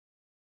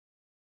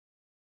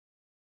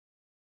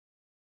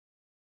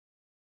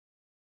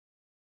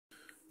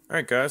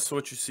Alright guys, so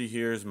what you see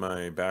here is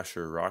my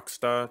Basher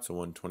Rocksta. It's a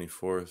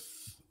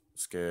 1/24th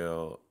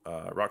scale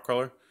rock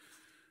crawler.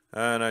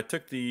 And I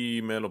took the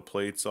metal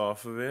plates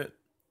off of it,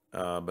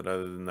 but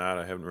other than that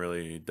I haven't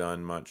really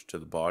done much to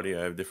the body.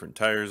 I have different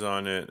tires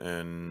on it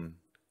and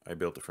I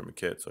built it from a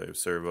kit, so I have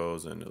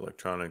servos and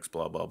electronics,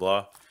 blah blah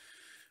blah.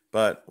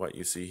 But what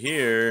you see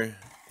here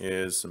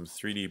is some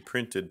 3D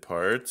printed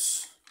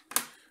parts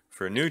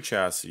for a new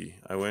chassis.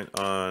 I went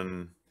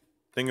on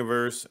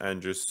Thingiverse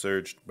and just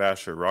searched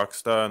Basher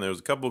Rocksta, and there was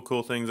a couple of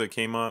cool things that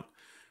came up,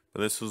 but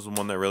this was the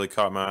one that really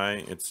caught my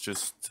eye. It's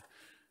just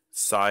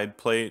side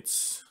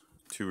plates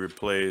to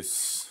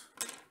replace,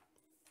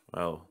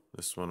 well,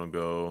 this one will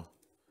go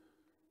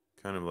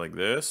kind of like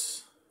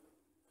this,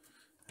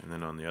 and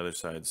then on the other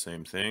side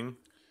same thing,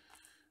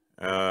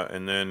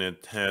 and then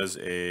it has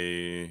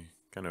a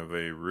kind of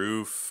a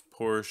roof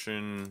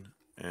portion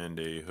and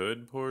a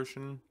hood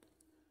portion.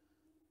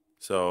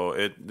 So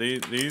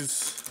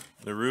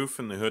the roof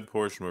and the hood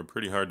portion were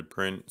pretty hard to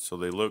print, so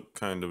they look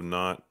kind of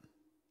not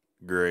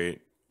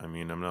great. I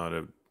mean, I'm not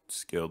a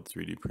skilled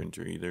 3D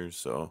printer either,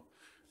 so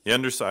the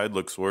underside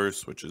looks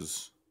worse, which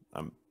is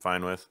I'm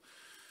fine with.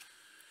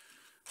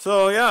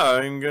 So yeah,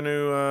 I'm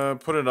gonna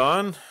put it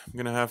on. I'm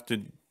gonna have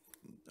to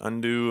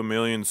undo a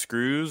million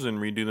screws and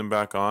redo them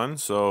back on,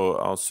 so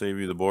I'll save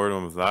you the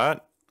boredom of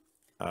that.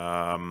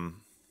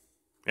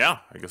 Yeah,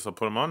 I guess I'll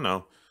put them on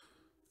now.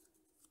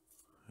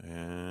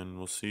 And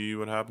we'll see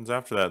what happens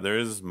after that. There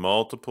is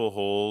multiple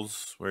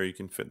holes where you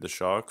can fit the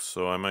shocks,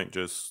 so I might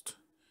just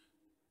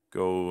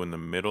go in the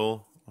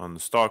middle. On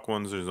the stock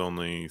ones, there's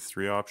only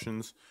 3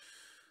 options.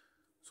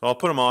 So I'll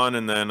put them on,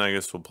 and then I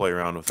guess we'll play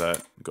around with that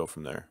and go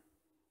from there.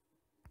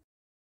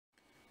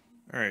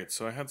 Alright,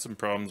 so I had some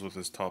problems with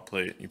this top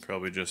plate, you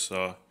probably just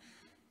saw.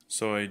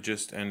 So I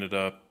just ended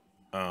up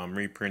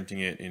reprinting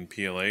it in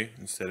PLA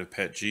instead of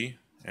PETG,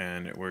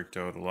 and it worked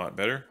out a lot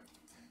better.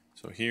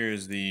 So here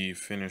is the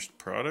finished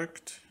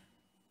product.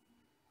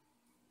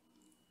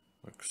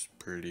 Looks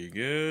pretty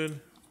good.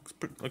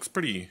 Looks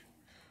pretty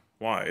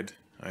wide,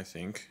 I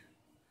think.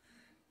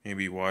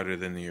 Maybe wider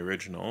than the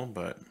original,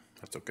 but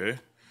that's okay.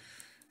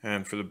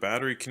 And for the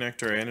battery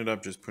connector, I ended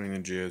up just putting the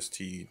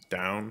JST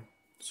down,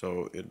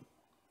 so it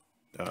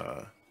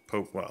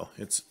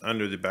it's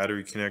under the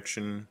battery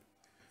connection,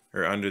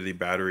 or under the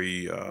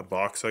battery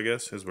box, I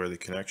guess, is where the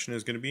connection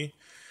is going to be.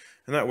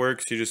 And that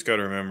works. You just got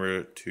to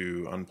remember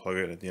to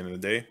unplug it at the end of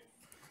the day.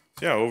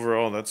 So yeah,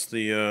 overall, that's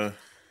the,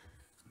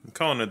 I'm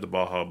calling it the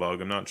Baja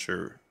bug. I'm not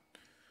sure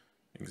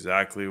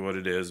exactly what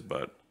it is,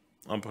 but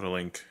I'll put a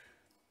link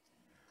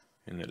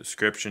in the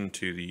description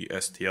to the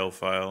STL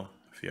file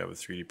if you have a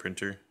 3D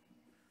printer.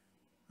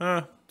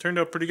 Turned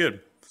out pretty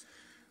good.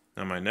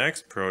 Now my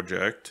next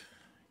project,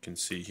 you can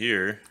see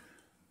here,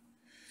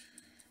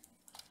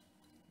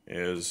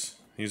 is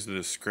these are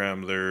the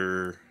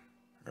Scrambler,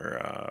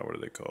 or what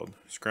are they called?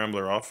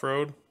 Scrambler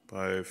Off-Road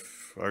by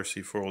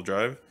RC 4-wheel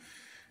drive.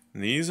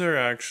 And these are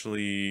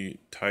actually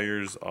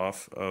tires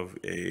off of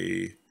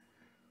a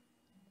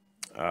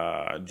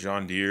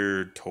John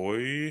Deere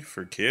toy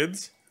for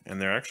kids, and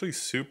they're actually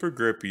super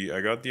grippy. I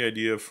got the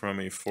idea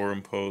from a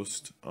forum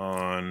post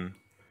on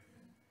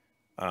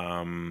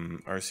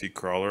RC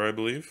Crawler, I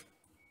believe.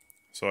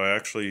 So I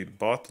actually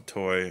bought the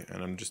toy,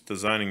 and I'm just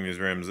designing these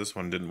rims. This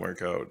one didn't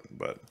work out,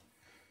 but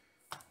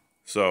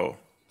so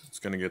it's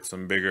going to get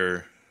some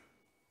bigger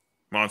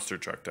monster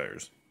truck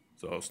tires.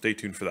 So stay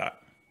tuned for that.